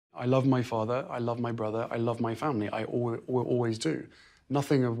I love my father, I love my brother, I love my family. I always do.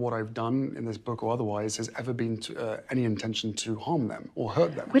 Nothing of what I've done in this book or otherwise has ever been to, any intention to harm them or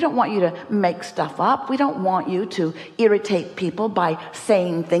hurt them. We don't want you to make stuff up. We don't want you to irritate people by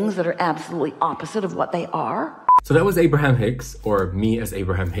saying things that are absolutely opposite of what they are. So that was Abraham Hicks, or me as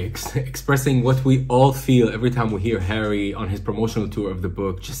Abraham Hicks, expressing what we all feel every time we hear Harry on his promotional tour of the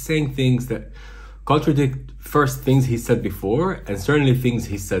book, just saying things that contradict first things he said before and certainly things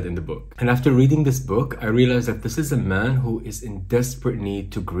he said in the book. And after reading this book, I realized that this is a man who is in desperate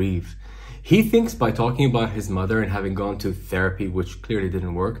need to grieve. He thinks by talking about his mother and having gone to therapy, which clearly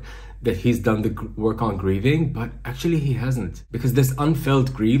didn't work, that he's done the work on grieving, but actually he hasn't. Because this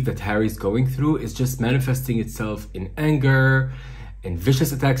unfelt grief that Harry's going through is just manifesting itself in anger, in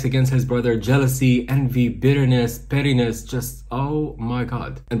vicious attacks against his brother, jealousy, envy, bitterness, pettiness, just, oh my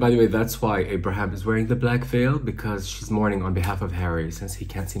God. And by the way, that's why Abraham is wearing the black veil, because she's mourning on behalf of Harry, since he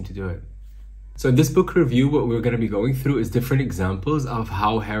can't seem to do it. So in this book review, what we're going to be going through is different examples of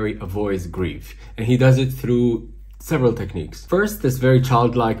how Harry avoids grief. And he does it through several techniques. First, this very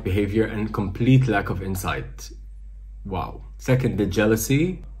childlike behavior and complete lack of insight. Wow. Second, the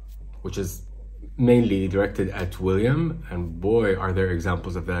jealousy, which is mainly directed at William, and boy, are there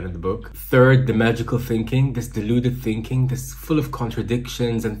examples of that in the book. Third, the magical thinking, this deluded thinking, this full of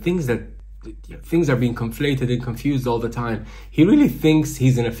contradictions and things that, things are being conflated and confused all the time. He really thinks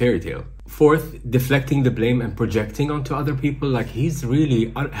he's in a fairy tale. Fourth, deflecting the blame and projecting onto other people. Like he's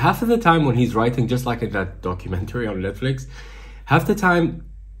really, half of the time when he's writing, just like in that documentary on Netflix, half the time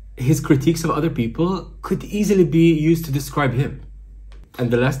his critiques of other people could easily be used to describe him. And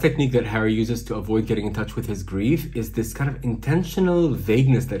the last technique that Harry uses to avoid getting in touch with his grief is this kind of intentional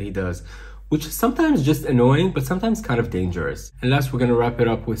vagueness that he does, which is sometimes just annoying, but sometimes kind of dangerous. And last, we're going to wrap it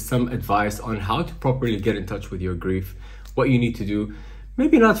up with some advice on how to properly get in touch with your grief, what you need to do.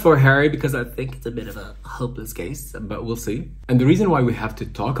 Maybe not for Harry, because I think it's a bit of a hopeless case, but we'll see. And the reason why we have to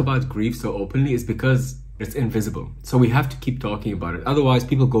talk about grief so openly is because it's invisible. So we have to keep talking about it. Otherwise,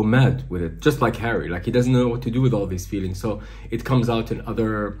 people go mad with it, just like Harry. Like he doesn't know what to do with all these feelings. So it comes out in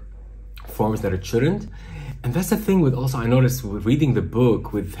other forms that it shouldn't. And that's the thing with also, I noticed with reading the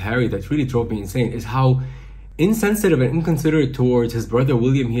book with Harry that really drove me insane, is how insensitive and inconsiderate towards his brother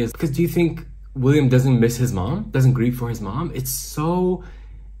William he is. Because do you think William doesn't miss his mom? Doesn't grieve for his mom? It's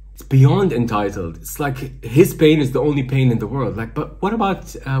beyond entitled. It's like his pain is the only pain in the world. Like, but what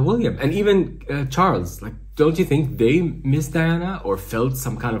about William and even Charles? Like, don't you think they miss Diana or felt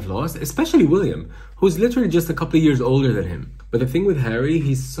some kind of loss? Especially William, who's literally just a couple of years older than him. But the thing with Harry,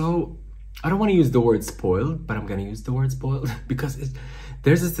 he's so, I don't want to use the word spoiled, but I'm going to use the word spoiled because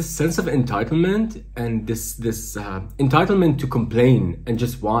there's this sense of entitlement and this entitlement to complain and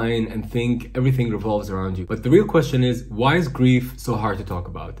just whine and think everything revolves around you. But the real question is, why is grief so hard to talk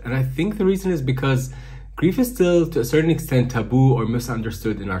about? And I think the reason is because grief is still to a certain extent taboo or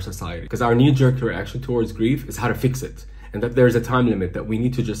misunderstood in our society. Because our knee-jerk reaction towards grief is how to fix it. And that there's a time limit that we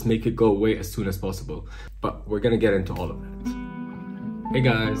need to just make it go away as soon as possible. But we're gonna get into all of that. Hey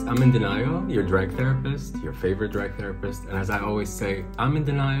guys, I'm in denial, your drag therapist, your favorite drag therapist. And as I always say, I'm in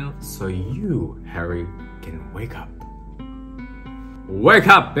denial so you, Harry, can wake up. Wake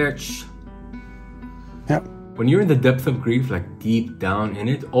up, bitch! Yep. When you're in the depth of grief, like deep down in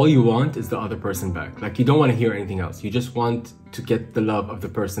it, all you want is the other person back. Like you don't want to hear anything else. You just want to get the love of the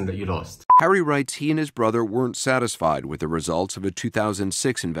person that you lost. Harry writes he and his brother weren't satisfied with the results of a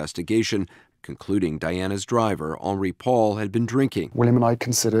 2006 investigation concluding Diana's driver, Henri Paul, had been drinking. William and I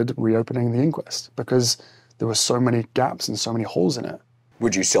considered reopening the inquest because there were so many gaps and so many holes in it.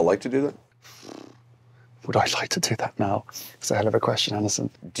 Would you still like to do that? Would I like to do that now? It's a hell of a question, Anderson.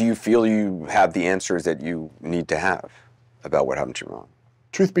 Do you feel you have the answers that you need to have about what happened to your mom?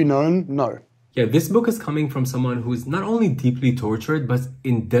 Truth be known, no. Yeah, this book is coming from someone who's not only deeply tortured, but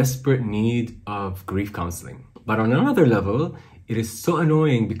in desperate need of grief counseling. But on another level, it is so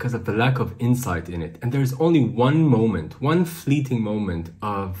annoying because of the lack of insight in it. And there's only one moment, one fleeting moment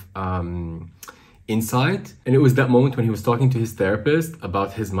of insight. And it was that moment when he was talking to his therapist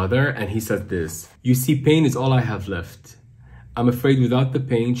about his mother. And he said this, "You see, pain is all I have left. I'm afraid without the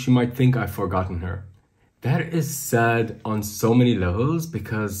pain, she might think I've forgotten her." That is sad on so many levels,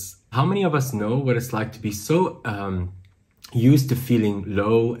 because how many of us know what it's like to be so used to feeling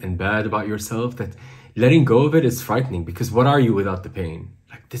low and bad about yourself that letting go of it is frightening, because what are you without the pain?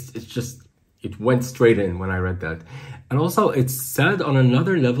 Like this, it's just, it went straight in when I read that. And also it's sad on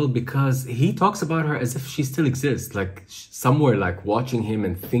another level because he talks about her as if she still exists, like somewhere, like watching him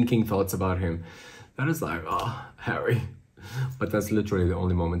and thinking thoughts about him. That is like, oh, Harry. But that's literally the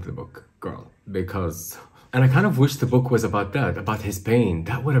only moment in the book, girl, because And I kind of wish the book was about that, about his pain.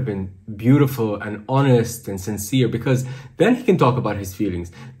 That would have been beautiful and honest and sincere, because then he can talk about his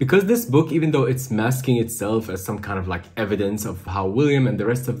feelings. Because this book, even though it's masking itself as some kind of like evidence of how William and the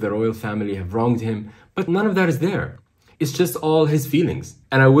rest of the royal family have wronged him, but none of that is there. It's just all his feelings.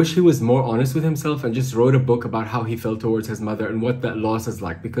 And I wish he was more honest with himself and just wrote a book about how he felt towards his mother and what that loss is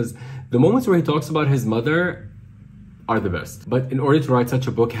like. Because the moments where he talks about his mother are the best. But in order to write such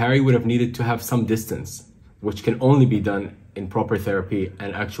a book, Harry would have needed to have some distance, which can only be done in proper therapy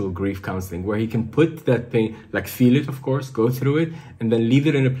and actual grief counseling, where he can put that pain, like feel it, of course, go through it, and then leave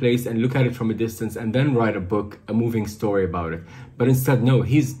it in a place and look at it from a distance and then write a book, a moving story about it. But instead, no,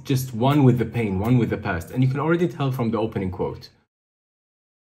 he's just one with the pain, one with the past. And you can already tell from the opening quote.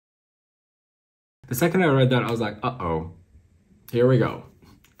 The second I read that, I was like, uh-oh, here we go.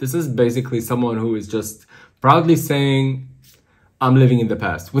 This is basically someone who is just proudly saying, I'm living in the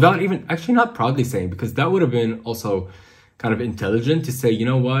past, without even, actually not proudly saying, because that would have been also kind of intelligent to say, you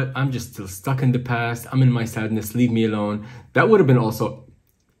know what, I'm just still stuck in the past, I'm in my sadness, leave me alone. That would have been also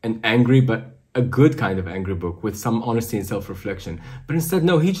an angry, but a good kind of angry book with some honesty and self-reflection. But instead,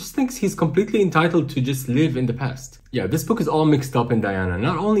 no, he just thinks he's completely entitled to just live in the past. Yeah, this book is all mixed up in Diana.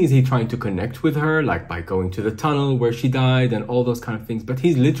 Not only is he trying to connect with her, like by going to the tunnel where she died and all those kind of things, but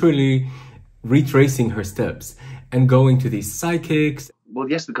he's literally retracing her steps and going to these psychics. Well,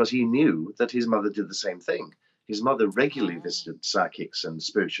 yes, because he knew that his mother did the same thing. His mother regularly visited psychics and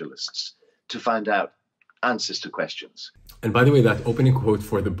spiritualists to find out answers to questions. And by the way, that opening quote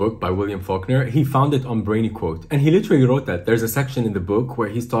for the book by William Faulkner, he found it on Brainy Quote. And he literally wrote that. There's a section in the book where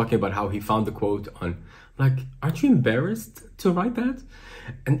he's talking about how he found the quote on, like, aren't you embarrassed to write that?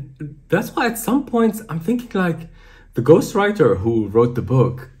 And that's why at some points I'm thinking, like, the ghostwriter who wrote the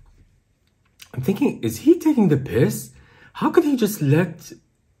book, I'm thinking, is he taking the piss? How could he just let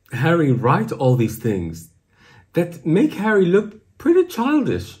Harry write all these things that make Harry look pretty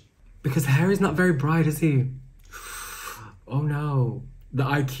childish? Because Harry's not very bright, is he? Oh no, the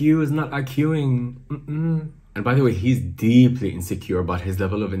IQ is not IQing. And by the way, he's deeply insecure about his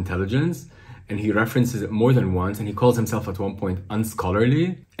level of intelligence. And he references it more than once. And he calls himself at one point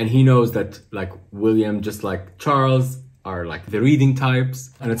unscholarly. And he knows that, like, William, just like Charles, are like the reading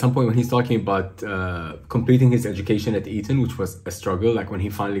types. And at some point when he's talking about completing his education at Eton, which was a struggle, like when he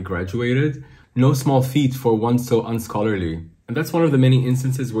finally graduated, no small feat for one so unscholarly. And that's one of the many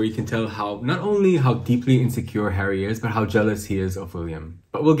instances where you can tell how, not only how deeply insecure Harry is, but how jealous he is of William.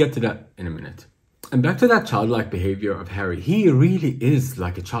 But we'll get to that in a minute. And back to that childlike behavior of Harry, he really is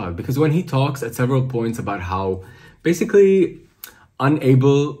like a child, because when he talks at several points about how basically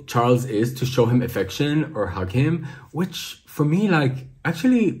unable Charles is to show him affection or hug him, which for me, like,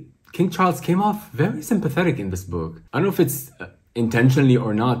 actually King Charles came off very sympathetic in this book. I don't know if it's intentionally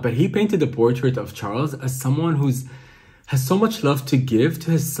or not, but he painted a portrait of Charles as someone who's has so much love to give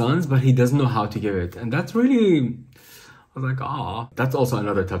to his sons, but he doesn't know how to give it. And that's really, I was like, ah. That's also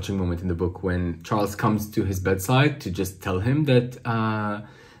another touching moment in the book when Charles comes to his bedside to just tell him that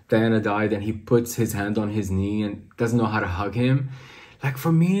Diana died, and he puts his hand on his knee and doesn't know how to hug him. Like,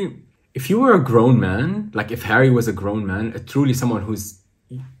 for me, if you were a grown man, like if Harry was a grown man, truly someone who's,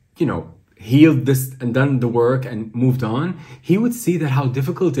 you know, healed this and done the work and moved on, he would see that how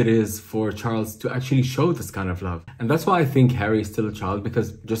difficult it is for Charles to actually show this kind of love. And that's why I think Harry is still a child,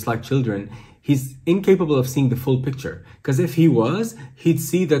 because just like children, he's incapable of seeing the full picture. Because if he was, he'd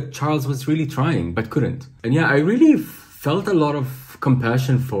see that Charles was really trying, but couldn't. And yeah, I really felt a lot of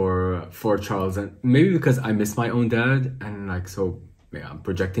compassion for Charles, and maybe because I miss my own dad, and like, so yeah, I'm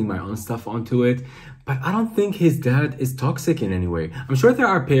projecting my own stuff onto it. But I don't think his dad is toxic in any way. I'm sure there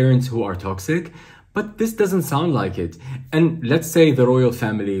are parents who are toxic, but this doesn't sound like it. And let's say the royal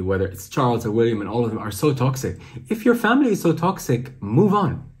family, whether it's Charles or William and all of them, are so toxic. If your family is so toxic, move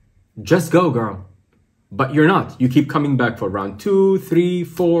on. Just go, girl. But you're not. You keep coming back for round 2, 3,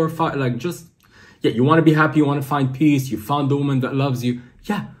 4, 5. Like, just, yeah, you want to be happy, you want to find peace, you found the woman that loves you.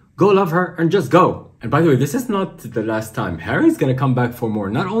 Yeah, go love her and just go. And by the way, this is not the last time. Harry's gonna come back for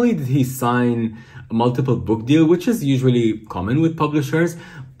more. Not only did he sign a multiple book deal, which is usually common with publishers,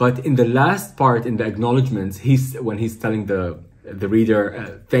 but in the last part, in the acknowledgements, when he's telling the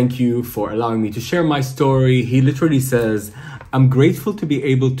reader, thank you for allowing me to share my story, he literally says, I'm grateful to be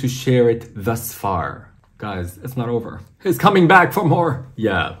able to share it thus far. Guys, it's not over. He's coming back for more.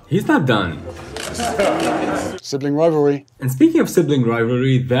 Yeah, he's not done. Sibling rivalry. And speaking of sibling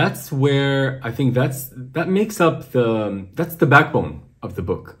rivalry, that's where I think that makes up that's the backbone of the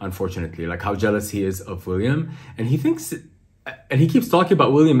book, unfortunately. Like how jealous he is of William. And he thinks, and he keeps talking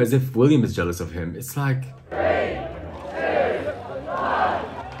about William as if William is jealous of him. It's like, 3, 2, 1.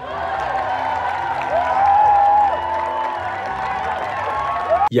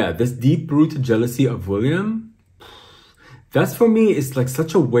 Yeah, this deep-rooted jealousy of William, that's for me is like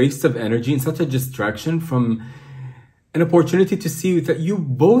such a waste of energy and such a distraction from an opportunity to see that you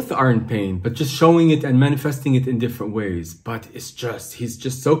both are in pain, but just showing it and manifesting it in different ways. But it's just, he's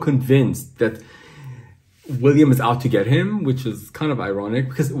just so convinced that William is out to get him, which is kind of ironic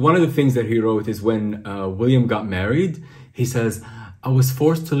because one of the things that he wrote is when William got married, he says, I was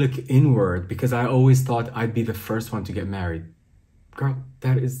forced to look inward because I always thought I'd be the first one to get married. Girl,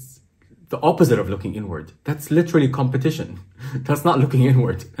 that is the opposite of looking inward. That's literally competition. That's not looking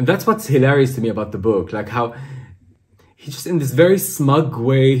inward. And that's what's hilarious to me about the book. Like how he just in this very smug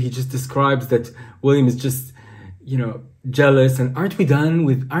way, he just describes that William is just, you know, jealous. And aren't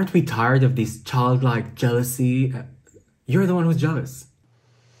we tired of this childlike jealousy? You're the one who's jealous.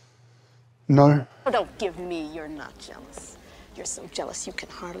 No. Oh, don't give me you're not jealous. You're so jealous you can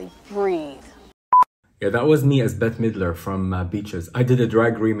hardly breathe. Yeah, that was me as Bette Midler from Beaches. I did a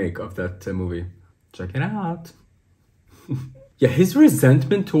drag remake of that movie. Check it out. Yeah, his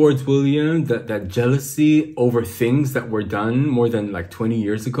resentment towards William, that jealousy over things that were done more than like 20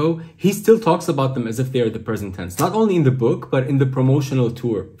 years ago, he still talks about them as if they are the present tense. Not only in the book, but in the promotional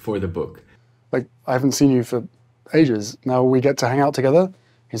tour for the book. Like, I haven't seen you for ages. Now we get to hang out together.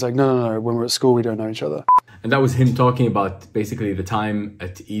 He's like, no. When we're at school, we don't know each other. And that was him talking about basically the time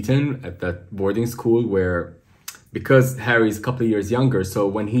at Eton, at that boarding school where, because Harry's a couple of years younger, so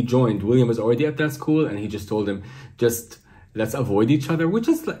when he joined, William was already at that school and he just told him, just let's avoid each other, which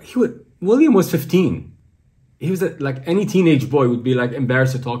is like, William was 15. He was like any teenage boy would be like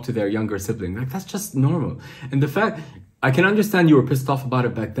embarrassed to talk to their younger sibling. Like that's just normal. And the fact, I can understand you were pissed off about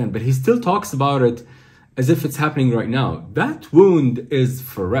it back then, but he still talks about it as if it's happening right now. That wound is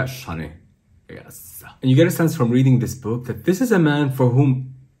fresh, honey. Yes. And you get a sense from reading this book that this is a man for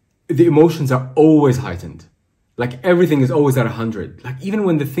whom the emotions are always heightened. Like everything is always at 100. Like even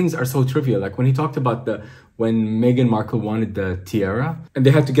when the things are so trivial, like when he talked about when Meghan Markle wanted the tiara, and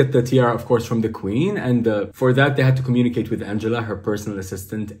they had to get the tiara, of course, from the Queen. And for that, they had to communicate with Angela, her personal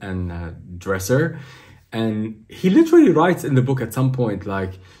assistant and dresser. And he literally writes in the book at some point,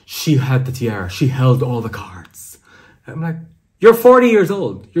 like, she had the tiara, she held all the cards. I'm like, you're 40 years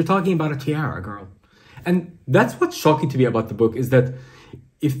old. You're talking about a tiara, girl. And that's what's shocking to me about the book is that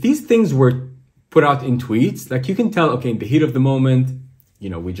if these things were put out in tweets, like you can tell, okay, in the heat of the moment, you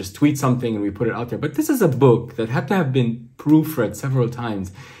know, we just tweet something and we put it out there. But this is a book that had to have been proofread several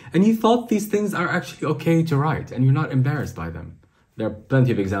times. And you thought these things are actually okay to write and you're not embarrassed by them. There are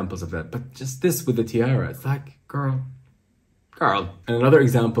plenty of examples of that. But just this with the tiara, it's like, girl. And another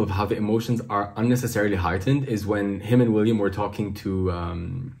example of how the emotions are unnecessarily heightened is when him and William were talking to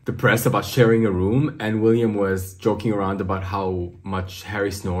the press about sharing a room, and William was joking around about how much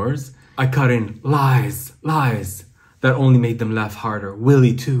Harry snores. I cut in, lies. That only made them laugh harder.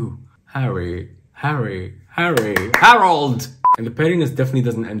 Willie too. Harry, Harold! And the pettiness definitely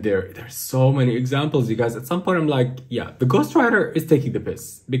doesn't end there. There's so many examples, you guys. At some point I'm like, yeah, the ghostwriter is taking the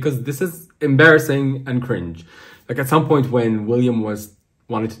piss because this is embarrassing and cringe. Like at some point when William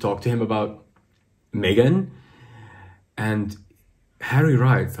wanted to talk to him about Meghan, and Harry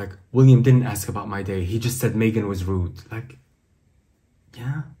writes like, William didn't ask about my day. He just said Meghan was rude. Like,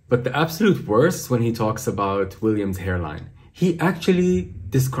 yeah. But the absolute worst when he talks about William's hairline. He actually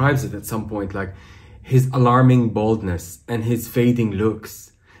describes it at some point like his alarming baldness and his fading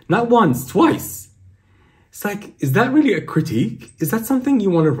looks. Not once, twice. It's like, is that really a critique? Is that something you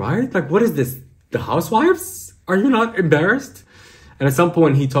want to write? Like, what is this? The Housewives? Are you not embarrassed? And at some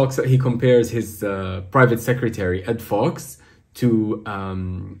point he compares his private secretary, Ed Fox, to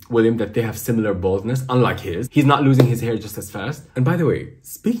William, that they have similar baldness, unlike his. He's not losing his hair just as fast. And by the way,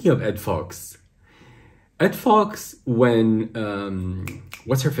 speaking of Ed Fox, when,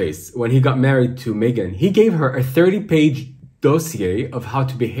 what's her face? When he got married to Meghan, he gave her a 30-page dossier of how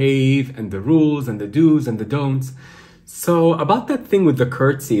to behave and the rules and the do's and the don'ts. So about that thing with the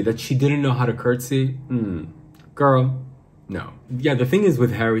curtsy, that she didn't know how to curtsy, girl, no. Yeah, the thing is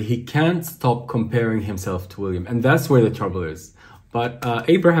with Harry, he can't stop comparing himself to William, and that's where the trouble is. But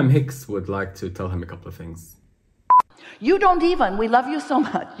Abraham Hicks would like to tell him a couple of things. We love you so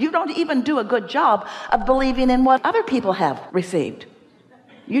much. You don't even do a good job of believing in what other people have received.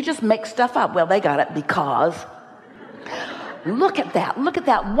 You just make stuff up. Well, they got it because. Look at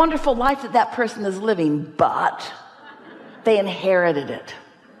that wonderful life that person is living, but they inherited it.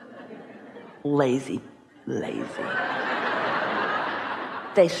 Lazy.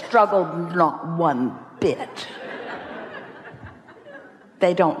 They struggled not one bit.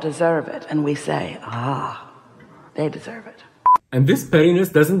 They don't deserve it. And we say, they deserve it. And this pettiness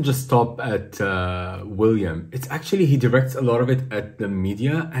doesn't just stop at William. It's actually, he directs a lot of it at the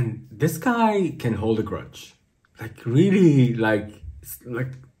media, and this guy can hold a grudge. Like really, like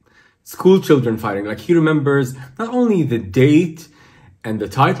school children fighting. Like he remembers not only the date and the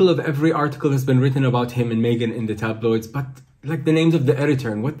title of every article has been written about him and Meghan in the tabloids, but like the names of the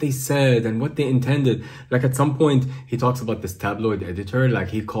editor and what they said and what they intended. Like at some point, he talks about this tabloid editor, like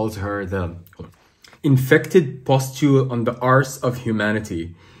he calls her the infected pustule on the arse of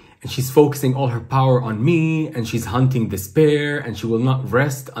humanity. And she's focusing all her power on me, and she's hunting despair, and she will not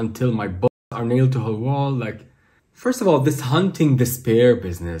rest until my balls are nailed to her wall. Like, first of all, this hunting despair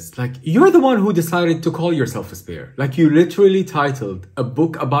business, like you're the one who decided to call yourself despair. Like you literally titled a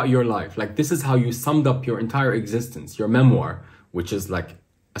book about your life. Like this is how you summed up your entire existence, your memoir, which is like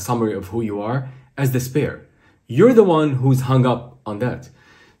a summary of who you are, as despair. You're the one who's hung up on that.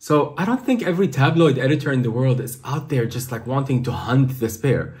 So I don't think every tabloid editor in the world is out there just like wanting to hunt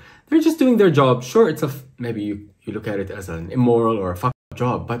despair. They're just doing their job. Sure, it's maybe you look at it as an immoral or a fucked up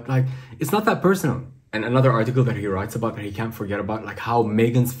job, but like it's not that personal. And another article that he writes about that he can't forget about, like how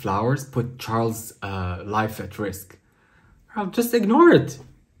Meghan's flowers put Charles' life at risk. I'll just ignore it.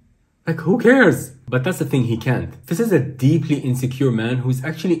 Like, who cares? But that's the thing, he can't. This is a deeply insecure man who's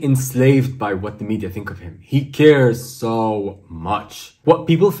actually enslaved by what the media think of him. He cares so much. What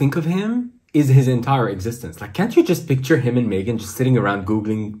people think of him is his entire existence. Like, can't you just picture him and Meghan just sitting around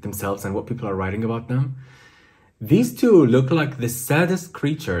Googling themselves and what people are writing about them? These two look like the saddest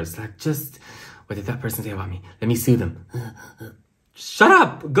creatures. Like, just, what did that person say about me? Let me sue them. Shut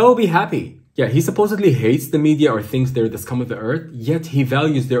up! Go be happy. Yeah, he supposedly hates the media or thinks they're the scum of the earth, yet he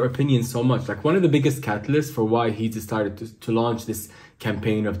values their opinion so much. Like one of the biggest catalysts for why he decided to launch this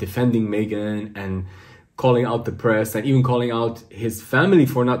campaign of defending Meghan and calling out the press and even calling out his family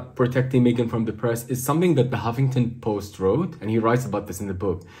for not protecting Meghan from the press is something that the Huffington Post wrote, and he writes about this in the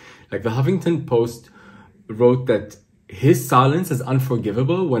book. Like the Huffington Post wrote that his silence is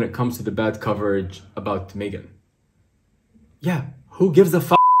unforgivable when it comes to the bad coverage about Meghan. Yeah, who gives a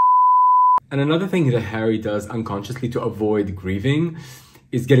fuck? And another thing that Harry does unconsciously to avoid grieving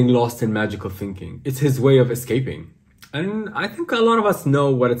is getting lost in magical thinking. It's his way of escaping. And I think a lot of us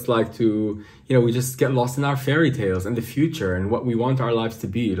know what it's like to, we just get lost in our fairy tales and the future and what we want our lives to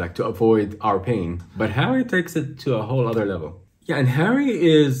be, like to avoid our pain. But Harry takes it to a whole other level. Yeah, and Harry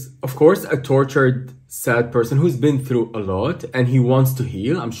is, of course, a tortured, sad person who's been through a lot and he wants to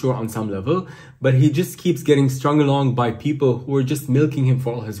heal, I'm sure on some level, but he just keeps getting strung along by people who are just milking him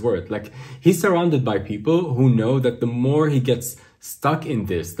for all his worth. Like, he's surrounded by people who know that the more he gets stuck in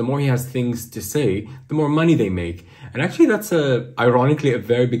this, the more he has things to say, the more money they make. And actually that's ironically a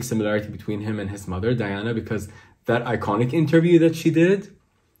very big similarity between him and his mother, Diana, because that iconic interview that she did,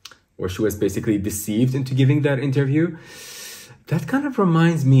 where she was basically deceived into giving that interview, that kind of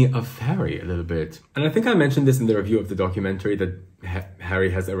reminds me of Harry a little bit. And I think I mentioned this in the review of the documentary that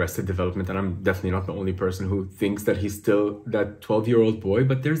Harry has arrested development, and I'm definitely not the only person who thinks that he's still that 12-year-old boy.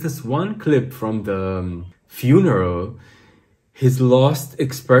 But there's this one clip from the funeral, his lost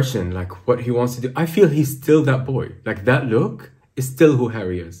expression, like what he wants to do. I feel he's still that boy. Like that look is still who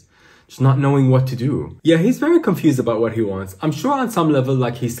Harry is. Just not knowing what to do. Yeah, he's very confused about what he wants. I'm sure on some level,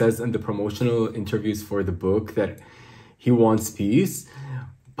 like he says in the promotional interviews for the book, that he wants peace,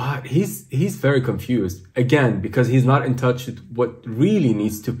 but he's very confused. Again, because he's not in touch with what really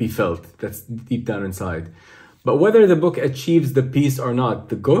needs to be felt. That's deep down inside. But whether the book achieves the peace or not,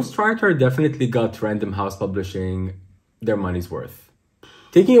 the ghostwriter definitely got Random House Publishing their money's worth.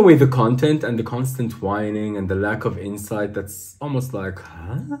 Taking away the content and the constant whining and the lack of insight, that's almost like,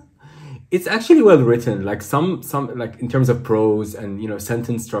 huh? It's actually well written, like some like in terms of prose and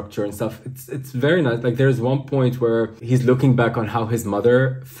sentence structure and stuff. It's very nice. Like there's one point where he's looking back on how his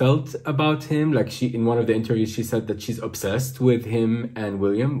mother felt about him. Like in one of the interviews, she said that she's obsessed with him and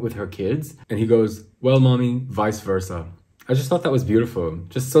William, with her kids. And he goes, "Well, mommy, vice versa." I just thought that was beautiful.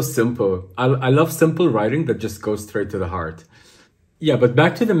 Just so simple. I love simple writing that just goes straight to the heart. Yeah, but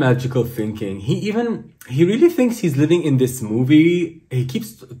back to the magical thinking. He really thinks he's living in this movie. He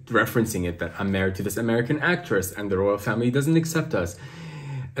keeps referencing it, that I'm married to this American actress and the royal family doesn't accept us.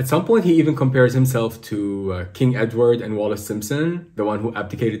 At some point, he even compares himself to King Edward and Wallace Simpson, the one who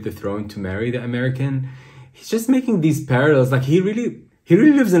abdicated the throne to marry the American. He's just making these parallels. Like he really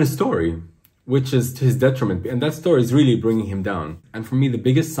lives in a story, which is to his detriment. And that story is really bringing him down. And for me, the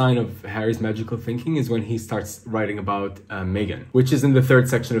biggest sign of Harry's magical thinking is when he starts writing about Meghan, which is in the 3rd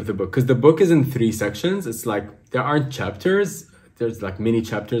section of the book. Because the book is in 3 sections. It's like, there aren't chapters. There's like mini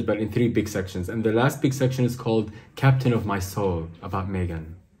chapters, but in 3 big sections. And the last big section is called Captain of My Soul, about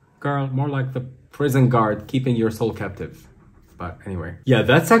Meghan. Girl, more like the prison guard keeping your soul captive. But anyway. Yeah,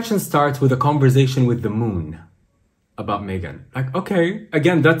 that section starts with a conversation with the moon about Meghan. Like, okay,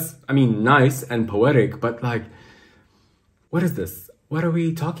 again, that's, I mean, nice and poetic, but like, what is this? What are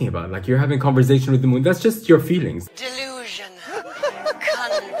we talking about? Like, you're having a conversation with the moon. That's just your feelings. Delusion.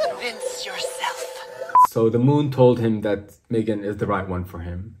 Convince yourself. So the moon told him that Meghan is the right one for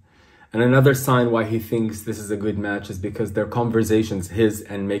him. And another sign why he thinks this is a good match is because their conversations, his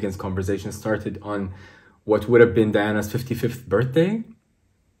and Meghan's conversation, started on what would have been Diana's 55th birthday.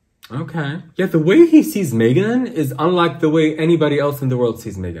 Okay. Yeah, the way he sees Meghan is unlike the way anybody else in the world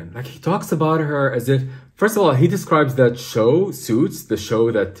sees Meghan. Like, he talks about her as if, first of all, he describes that show, Suits, the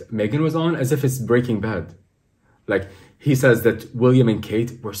show that Meghan was on, as if it's Breaking Bad. Like, he says that William and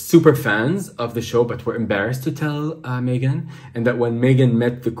Kate were super fans of the show, but were embarrassed to tell Meghan. And that when Meghan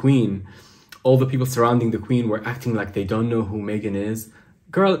met the Queen, all the people surrounding the Queen were acting like they don't know who Meghan is.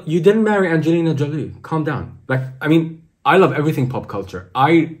 Girl, you didn't marry Angelina Jolie. Calm down. Like, I mean, I love everything pop culture.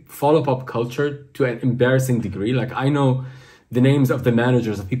 I follow pop culture to an embarrassing degree. Like, I know the names of the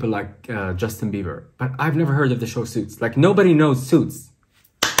managers of people like Justin Bieber, but I've never heard of the show Suits. Like, nobody knows Suits.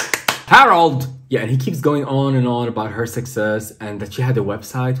 Harold! Yeah, and he keeps going on and on about her success and that she had a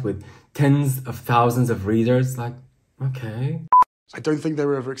website with tens of thousands of readers. Like, okay. I don't think they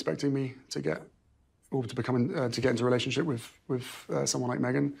were ever expecting me to get, or to become, to get into a relationship with someone like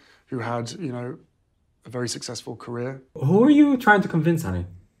Meghan, who had, you know, a very successful career. Who are you trying to convince, honey?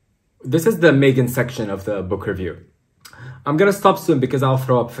 This is the Meghan section of the book review. I'm gonna stop soon because I'll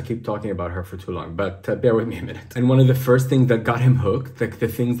throw up if I keep talking about her for too long, but bear with me a minute. And one of the first things that got him hooked, like the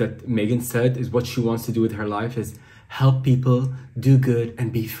things that Meghan said is what she wants to do with her life is help people, do good,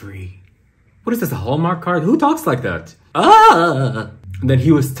 and be free. What is this, a Hallmark card? Who talks like that? Ah! And then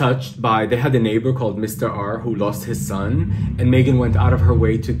he was touched by, they had a neighbor called Mr. R who lost his son, and Meghan went out of her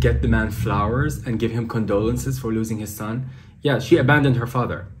way to get the man flowers and give him condolences for losing his son. Yeah, she abandoned her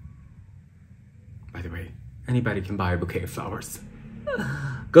father. By the way, anybody can buy a bouquet of flowers.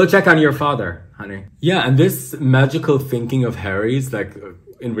 Go check on your father, honey. Yeah, and this magical thinking of Harry's, like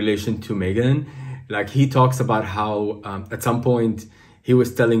in relation to Meghan, like he talks about how at some point he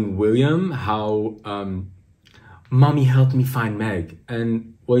was telling William how Mommy helped me find Meg.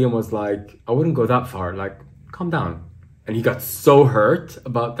 And William was like, I wouldn't go that far, like, calm down. And he got so hurt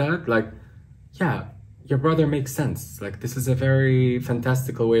about that, like, yeah, your brother makes sense. Like, this is a very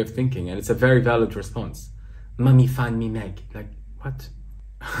fantastical way of thinking, and it's a very valid response. Mommy, find me Meg. Like, what?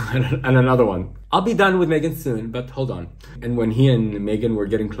 And another one. I'll be done with Meghan soon, but hold on. And when he and Meghan were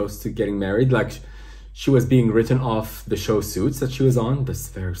getting close to getting married, like, she was being written off the show Suits that she was on, this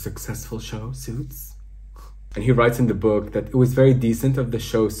very successful show, Suits. And he writes in the book that it was very decent of the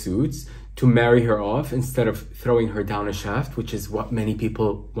show Suits to marry her off instead of throwing her down a shaft, which is what many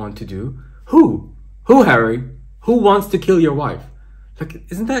people want to do. Who? Who, Harry? Who wants to kill your wife? Like,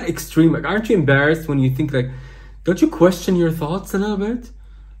 isn't that extreme? Like, aren't you embarrassed when you think, like, don't you question your thoughts a little bit?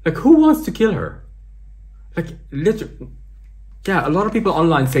 Like, who wants to kill her? Like, literally, yeah, a lot of people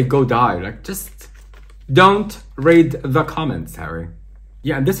online say, go die. Like, just don't read the comments, Harry.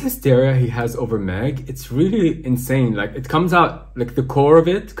 Yeah, and this hysteria he has over Meg, it's really insane. Like, it comes out, like, the core of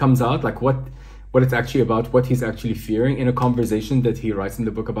it comes out, like, what it's actually about, what he's actually fearing in a conversation that he writes in the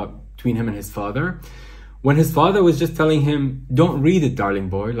book about between him and his father. When his father was just telling him, don't read it, darling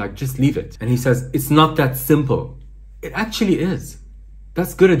boy, like, just leave it. And he says, it's not that simple. It actually is.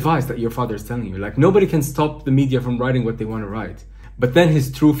 That's good advice that your father is telling you. Like, nobody can stop the media from writing what they want to write. But then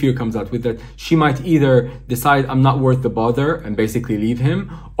his true fear comes out with that she might either decide I'm not worth the bother and basically leave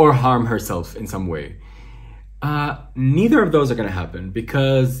him, or harm herself in some way. Neither of those are going to happen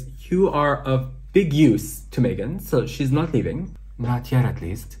because you are of big use to Meghan, so she's not leaving. Not yet, at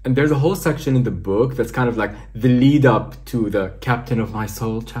least. And there's a whole section in the book that's kind of like the lead up to the Captain of My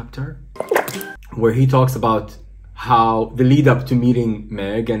Soul chapter, where he talks about how the lead up to meeting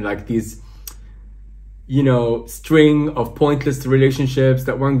Meg and like these, you know, string of pointless relationships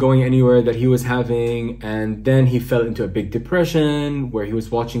that weren't going anywhere that he was having. And then he fell into a big depression where he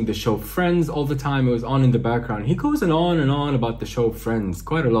was watching the show Friends all the time. It was on in the background. He goes on about the show Friends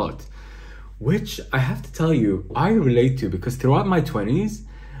quite a lot, which I have to tell you, I relate to, because throughout my 20s,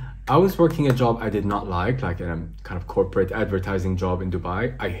 I was working a job I did not like in a kind of corporate advertising job in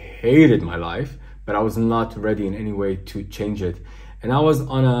Dubai. I hated my life, but I was not ready in any way to change it. And I was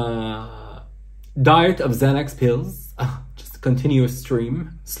on a diet of Xanax pills, just a continuous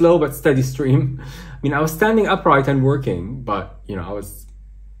stream, slow but steady stream. I mean, I was standing upright and working, but, you know, I was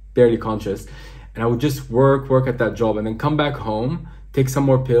barely conscious. And I would just work at that job and then come back home, take some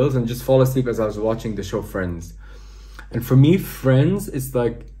more pills and just fall asleep as I was watching the show Friends. And for me, Friends is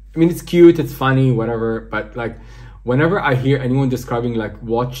like, I mean, it's cute, it's funny, whatever, but like Whenever I hear anyone describing like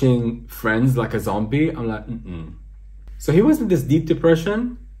watching Friends like a zombie, I'm like, mm-mm. So he was in this deep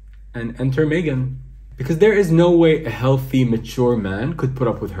depression, and enter Megan. Because there is no way a healthy, mature man could put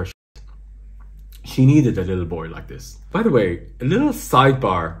up with her shit. She needed a little boy like this. By the way, a little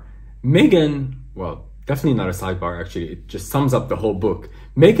sidebar. Megan, well, definitely not a sidebar actually, it just sums up the whole book.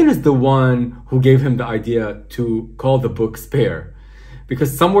 Megan is the one who gave him the idea to call the book Spare.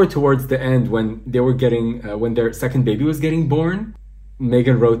 Because somewhere towards the end, when they were getting, when their second baby was getting born,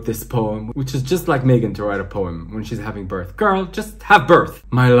 Megan wrote this poem, which is just like Megan to write a poem when she's having birth. Girl, just have birth.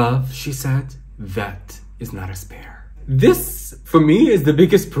 My love, she said, that is not a spare. This, for me, is the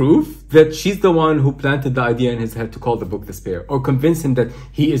biggest proof that she's the one who planted the idea in his head to call the book The Spare, or convince him that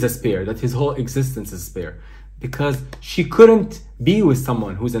he is a spare, that his whole existence is a spare. Because she couldn't be with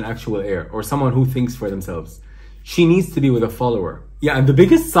someone who's an actual heir, or someone who thinks for themselves. She needs to be with a follower. Yeah, and the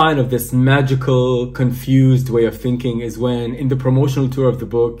biggest sign of this magical, confused way of thinking is when, in the promotional tour of the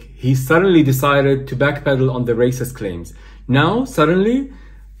book, he suddenly decided to backpedal on the racist claims. Now, suddenly,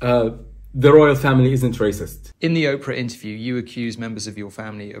 the royal family isn't racist. In the Oprah interview, you accuse members of your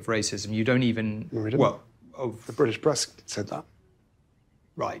family of racism. You don't even... No, we didn't. Well, The British press said that.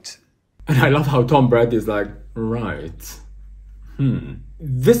 right. And I love how Tom Brady is like, right.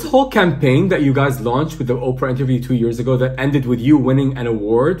 This whole campaign that you guys launched with the Oprah interview 2 years ago that ended with you winning an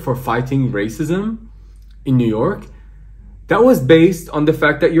award for fighting racism in New York, that was based on the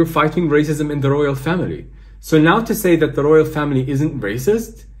fact that you're fighting racism in the royal family. So now to say that the royal family isn't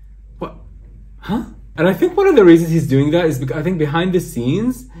racist, what? Huh? And I think one of the reasons he's doing that is because I think behind the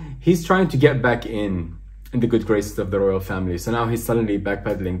scenes, he's trying to get back in the good graces of the royal family. So now he's suddenly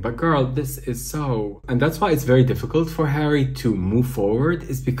backpedaling. But girl, this is so... And that's why it's very difficult for Harry to move forward,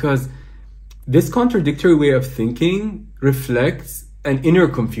 is because this contradictory way of thinking reflects an inner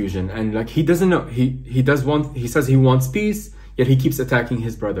confusion. And like, he doesn't know. He says he wants peace, yet he keeps attacking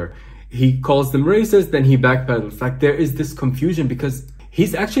his brother. He calls them racist, then he backpedals. Like, there is this confusion because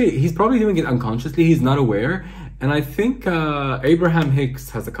he's probably doing it unconsciously. He's not aware. And I think Abraham Hicks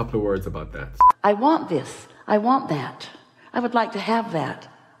has a couple of words about that. I want this. I want that. I would like to have that.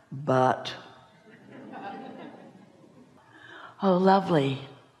 But. Oh, lovely.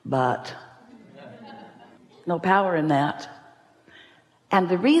 But. No power in that. And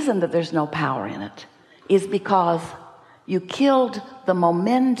the reason that there's no power in it is because you killed the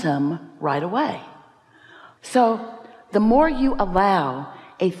momentum right away. So the more you allow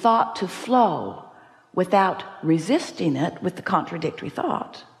a thought to flow without resisting it with the contradictory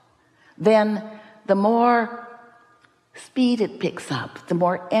thought, then the more speed it picks up, the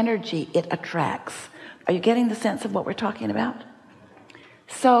more energy it attracts. Are you getting the sense of what we're talking about?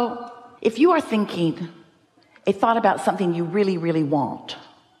 So if you are thinking a thought about something you really, really want,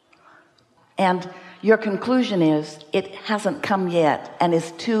 and your conclusion is it hasn't come yet and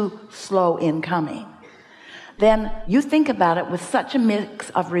is too slow in coming, then you think about it with such a mix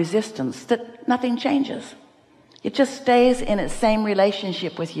of resistance that nothing changes. It just stays in its same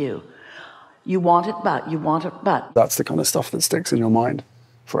relationship with you. You want it, but you want it, but. That's the kind of stuff that sticks in your mind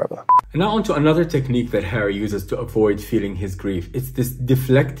forever. And now on to another technique that Harry uses to avoid feeling his grief. It's this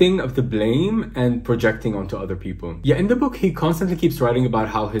deflecting of the blame and projecting onto other people. Yeah, in the book, he constantly keeps writing about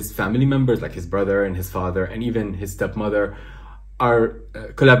how his family members, like his brother and his father, and even his stepmother, are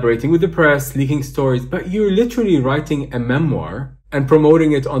collaborating with the press, leaking stories, but you're literally writing a memoir and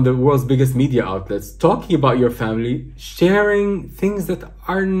promoting it on the world's biggest media outlets, talking about your family, sharing things that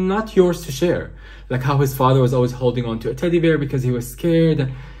are not yours to share. Like how his father was always holding on to a teddy bear because he was scared.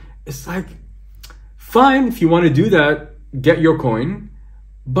 And it's like, fine, if you want to do that, get your coin,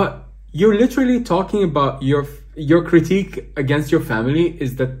 but you're literally talking about your critique against your family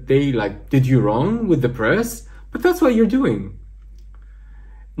is that they like did you wrong with the press, but that's what you're doing.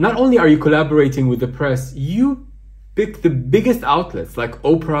 Not only are you collaborating with the press, you pick the biggest outlets like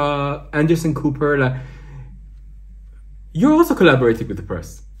Oprah, Anderson Cooper, like, you're also collaborating with the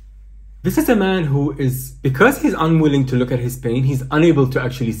press. This is a man who is, because he's unwilling to look at his pain, he's unable to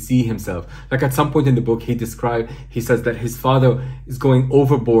actually see himself. Like at some point in the book, he says that his father is going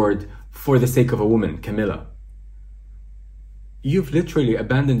overboard for the sake of a woman, Camilla. You've literally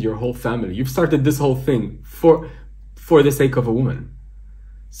abandoned your whole family. You've started this whole thing for the sake of a woman.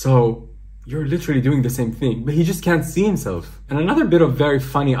 So you're literally doing the same thing, but he just can't see himself. And another bit of very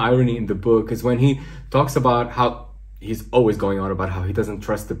funny irony in the book is when he talks about how he's always going on about how he doesn't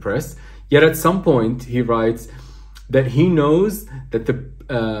trust the press. Yet at some point he writes that he knows that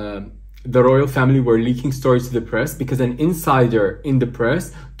the royal family were leaking stories to the press because an insider in the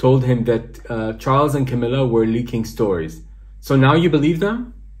press told him that Charles and Camilla were leaking stories. So now you believe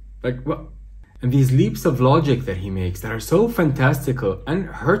them? Like what? And these leaps of logic that he makes that are so fantastical and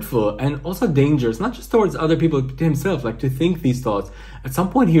hurtful and also dangerous, not just towards other people, but to himself, like to think these thoughts. At some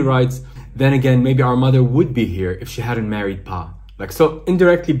point he writes, then again, maybe our mother would be here if she hadn't married Pa. Like, so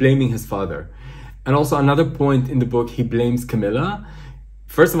indirectly blaming his father. And also another point in the book, he blames Camilla.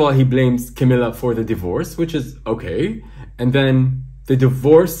 First of all, he blames Camilla for the divorce, which is okay. And then the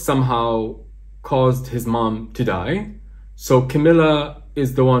divorce somehow caused his mom to die. So Camilla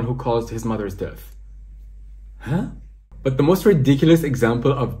is the one who caused his mother's death. Huh? But the most ridiculous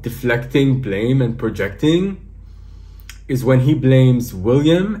example of deflecting blame and projecting is when he blames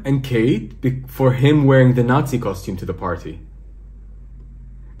William and Kate for him wearing the Nazi costume to the party.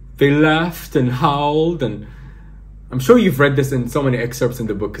 They laughed and howled, and I'm sure you've read this in so many excerpts in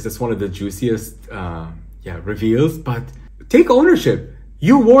the book because it's one of the juiciest reveals, but take ownership.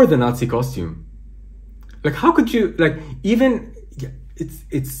 You wore the Nazi costume. Like, how could you, like, even,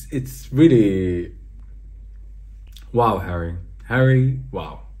 it's really, wow, Harry,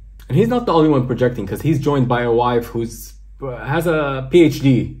 wow. And he's not the only one projecting, because he's joined by a wife who's has a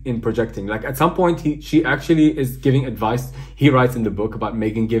PhD in projecting. Like, at some point, she actually is giving advice. He writes in the book about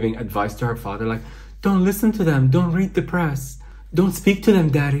Meghan giving advice to her father, like, don't listen to them, don't read the press, don't speak to them,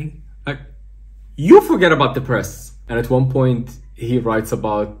 daddy. Like, you forget about the press. And at one point, he writes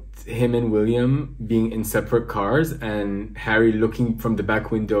about him and William being in separate cars and Harry looking from the back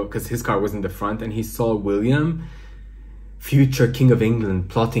window because his car was in the front, and he saw William, future King of England,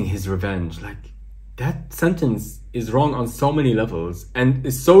 plotting his revenge. Like, that sentence is wrong on so many levels and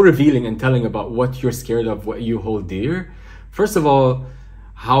is so revealing and telling about what you're scared of, what you hold dear. First of all,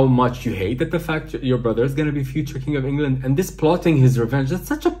 how much you hate at the fact that your brother is going to be future King of England, and this plotting his revenge, that's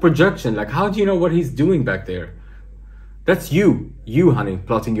such a projection. Like, how do you know what he's doing back there? That's you, honey,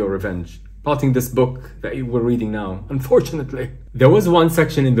 plotting your revenge, plotting this book that we're reading now, unfortunately. There was one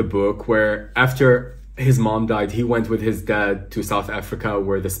section in the book where after his mom died, he went with his dad to South Africa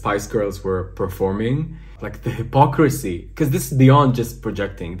where the Spice Girls were performing. Like, the hypocrisy, because this is beyond just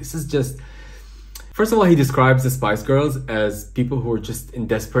projecting. This is just, first of all, he describes the Spice Girls as people who were just in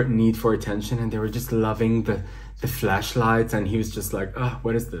desperate need for attention, and they were just loving the flashlights, and he was just like, oh,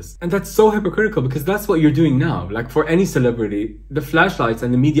 what is this? And that's so hypocritical, because that's what you're doing now. Like, for any celebrity, the flashlights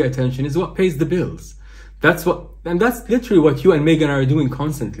and the media attention is what pays the bills. That's literally what you and Meghan are doing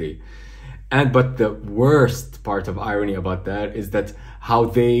constantly. But the worst part of irony about that is that how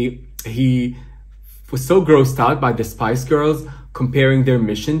he was so grossed out by the Spice Girls comparing their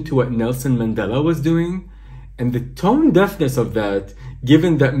mission to what Nelson Mandela was doing. And the tone deafness of that,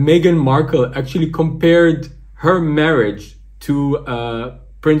 given that Meghan Markle actually compared her marriage to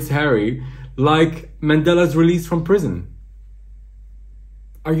Prince Harry like Mandela's release from prison.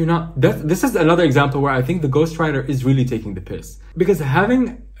 Are you not? This is another example where I think the ghostwriter is really taking the piss. Because having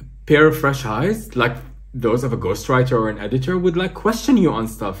a pair of fresh eyes, like those of a ghostwriter or an editor, would like question you on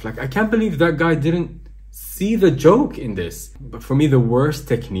stuff. Like, I can't believe that guy didn't see the joke in this. But for me, the worst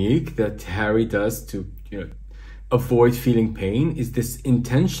technique that Harry does to, avoid feeling pain is this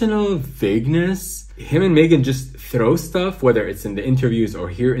intentional vagueness. Him and Meghan just throw stuff, whether it's in the interviews or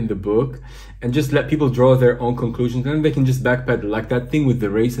here in the book, and just let people draw their own conclusions, and then they can just backpedal, like that thing with the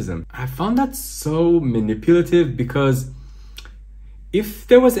racism. I found that so manipulative, because if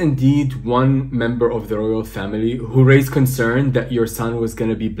there was indeed one member of the royal family who raised concern that your son was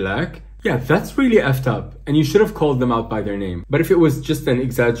gonna be black, yeah, that's really effed up, and you should have called them out by their name. But if it was just an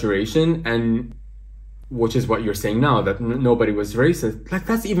exaggeration, and which is what you're saying now, that nobody was racist, like,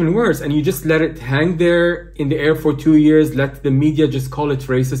 that's even worse. And you just let it hang there in the air for 2 years, let the media just call it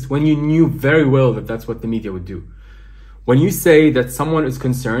racist, when you knew very well that that's what the media would do. When you say that someone is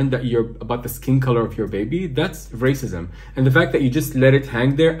concerned that you're about the skin color of your baby, that's racism. And the fact that you just let it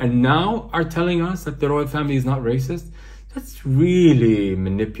hang there and now are telling us that the royal family is not racist, that's really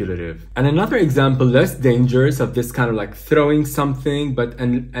manipulative. And another example, less dangerous, of this kind of like throwing something, but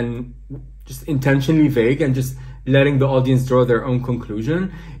and just intentionally vague and just letting the audience draw their own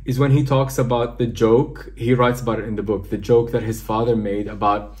conclusion, is when he talks about the joke, he writes about it in the book, the joke that his father made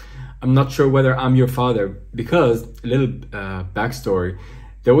about, I'm not sure whether I'm your father, because, a little backstory,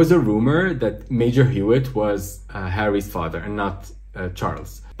 there was a rumor that Major Hewitt was Harry's father and not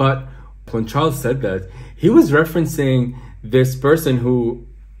Charles. But when Charles said that, he was referencing this person who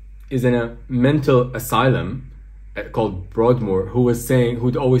is in a mental asylum called Broadmoor,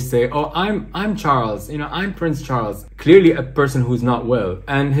 who'd always say, oh, I'm Charles, I'm Prince Charles, clearly a person who's not well.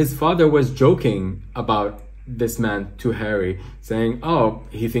 And his father was joking about this man to Harry, saying, oh,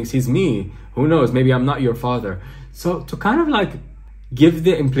 he thinks he's me, who knows, maybe I'm not your father. So to kind of like give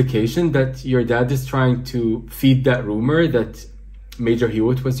the implication that your dad is trying to feed that rumor that Major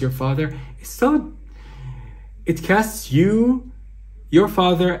Hewitt was your father, it casts you, your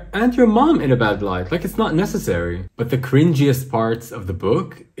father, and your mom in a bad light. Like, it's not necessary. But the cringiest parts of the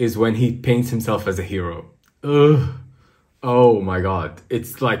book is when he paints himself as a hero. Ugh. Oh my God.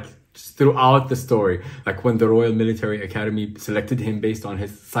 It's like just throughout the story, like when the Royal Military Academy selected him based on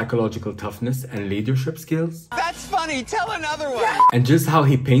his psychological toughness and leadership skills. That's funny. Tell another one. And just how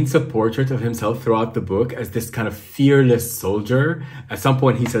he paints a portrait of himself throughout the book as this kind of fearless soldier. At some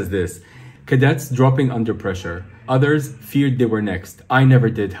point he says this: cadets dropping under pressure. Others feared they were next. I never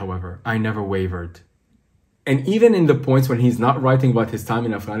did, however. I never wavered. And even in the points when he's not writing about his time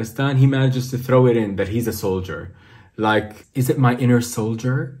in Afghanistan, he manages to throw it in that he's a soldier. Like, is it my inner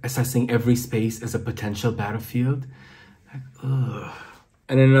soldier assessing every space as a potential battlefield? Like, ugh.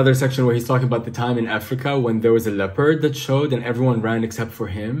 And in another section where he's talking about the time in Africa when there was a leopard that showed and everyone ran except for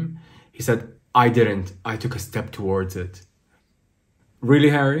him, he said, I didn't. I took a step towards it. Really,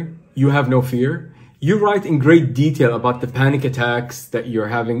 Harry? You have no fear? You write in great detail about the panic attacks that you're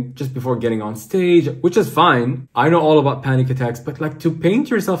having just before getting on stage, which is fine. I know all about panic attacks, but like to paint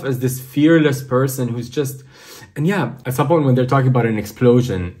yourself as this fearless person who's just... And yeah, at some point when they're talking about an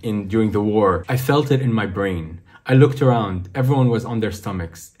explosion during the war, I felt it in my brain. I looked around. Everyone was on their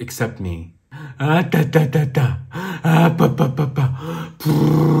stomachs, except me.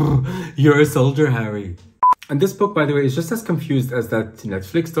 You're a soldier, Harry. And this book, by the way, is just as confused as that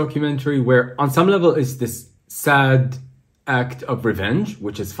Netflix documentary where on some level it's this sad act of revenge,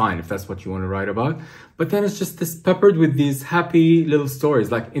 which is fine if that's what you want to write about. But then it's just this peppered with these happy little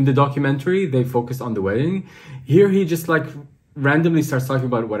stories. Like in the documentary, they focus on the wedding. Here he just like randomly starts talking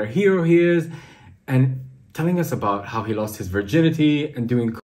about what a hero he is and telling us about how he lost his virginity and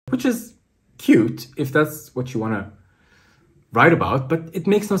doing, which is cute if that's what you want to write about, but it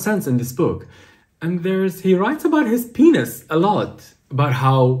makes no sense in this book. And he writes about his penis a lot, about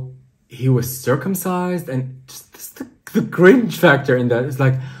how he was circumcised, and just the cringe factor in that is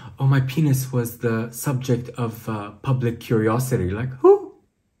like, oh, my penis was the subject of public curiosity. Like, who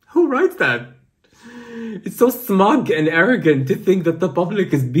writes that? It's so smug and arrogant to think that the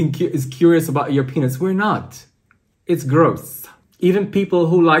public is curious about your penis. We're not. It's gross. Even people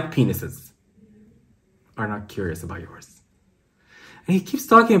who like penises are not curious about yours. And he keeps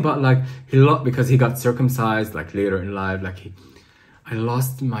talking about like, because he got circumcised like later in life, like I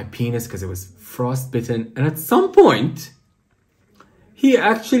lost my penis because it was frostbitten. And at some point, he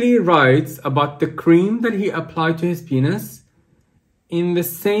actually writes about the cream that he applied to his penis in the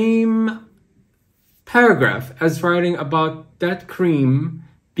same paragraph as writing about that cream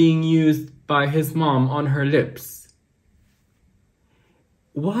being used by his mom on her lips.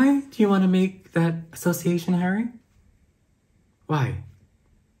 Why do you want to make that association, Harry? Why?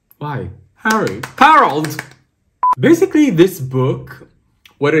 Harry? Harold! Basically, this book,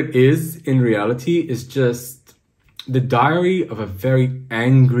 what it is in reality is just the diary of a very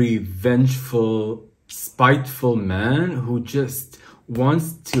angry, vengeful, spiteful man who just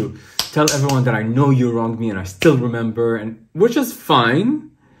wants to tell everyone that I know you wronged me and I still remember, and which is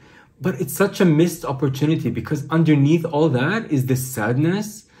fine, but it's such a missed opportunity because underneath all that is this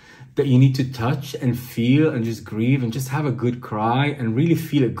sadness that you need to touch and feel and just grieve and just have a good cry and really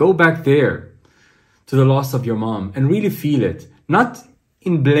feel it. Go back there to the loss of your mom and really feel it. Not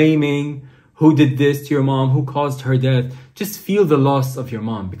in blaming who did this to your mom, who caused her death. Just feel the loss of your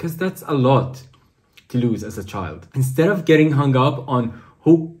mom because that's a lot to lose as a child. Instead of getting hung up on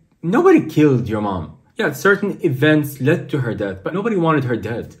nobody killed your mom. Yeah, certain events led to her death, but nobody wanted her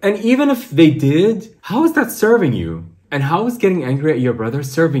dead. And even if they did, how is that serving you? And how is getting angry at your brother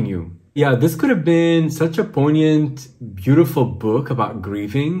serving you? Yeah, this could have been such a poignant, beautiful book about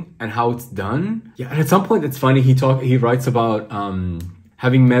grieving and how it's done. Yeah, and at some point it's funny, he writes about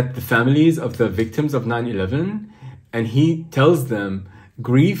having met the families of the victims of 9/11, and he tells them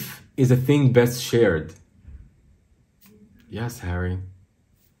grief is a thing best shared. Yes, Harry.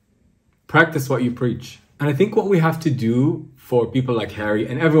 Practice what you preach. And I think what we have to do for people like Harry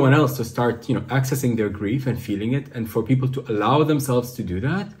and everyone else to start, accessing their grief and feeling it, and for people to allow themselves to do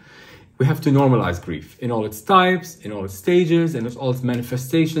that, we have to normalize grief in all its types, in all its stages, and all its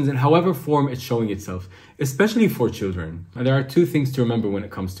manifestations, and however form it's showing itself, especially for children. And there are two things to remember when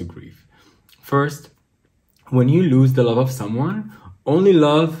it comes to grief. First, when you lose the love of someone, only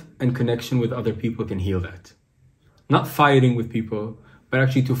love and connection with other people can heal that. Not fighting with people, but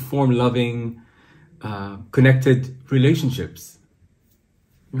actually to form loving, connected relationships.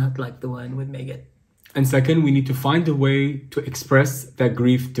 Not like the one with Megan. And second, we need to find a way to express that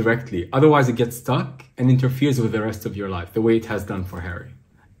grief directly. Otherwise, it gets stuck and interferes with the rest of your life, the way it has done for Harry.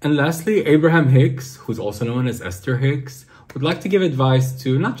 And lastly, Abraham Hicks, who's also known as Esther Hicks, would like to give advice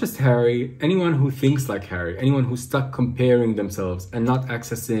to not just Harry, anyone who thinks like Harry, anyone who's stuck comparing themselves and not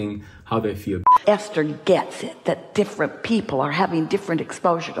accessing how they feel. Esther gets it that different people are having different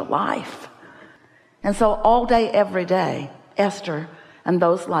exposure to life. And so all day, every day, Esther and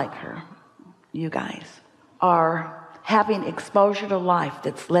those like her, you guys, are having exposure to life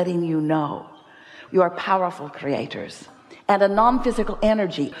that's letting you know you are powerful creators and a non-physical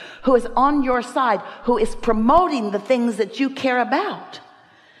energy who is on your side, who is promoting the things that you care about.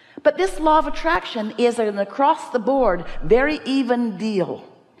 But this law of attraction is an across the board, very even deal,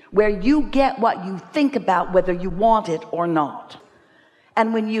 where you get what you think about, whether you want it or not.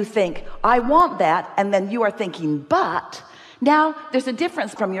 And when you think, I want that, and then you are thinking, but now there's a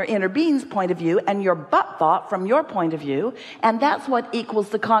difference from your inner being's point of view and your but thought from your point of view. And that's what equals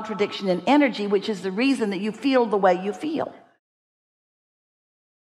the contradiction in energy, which is the reason that you feel the way you feel.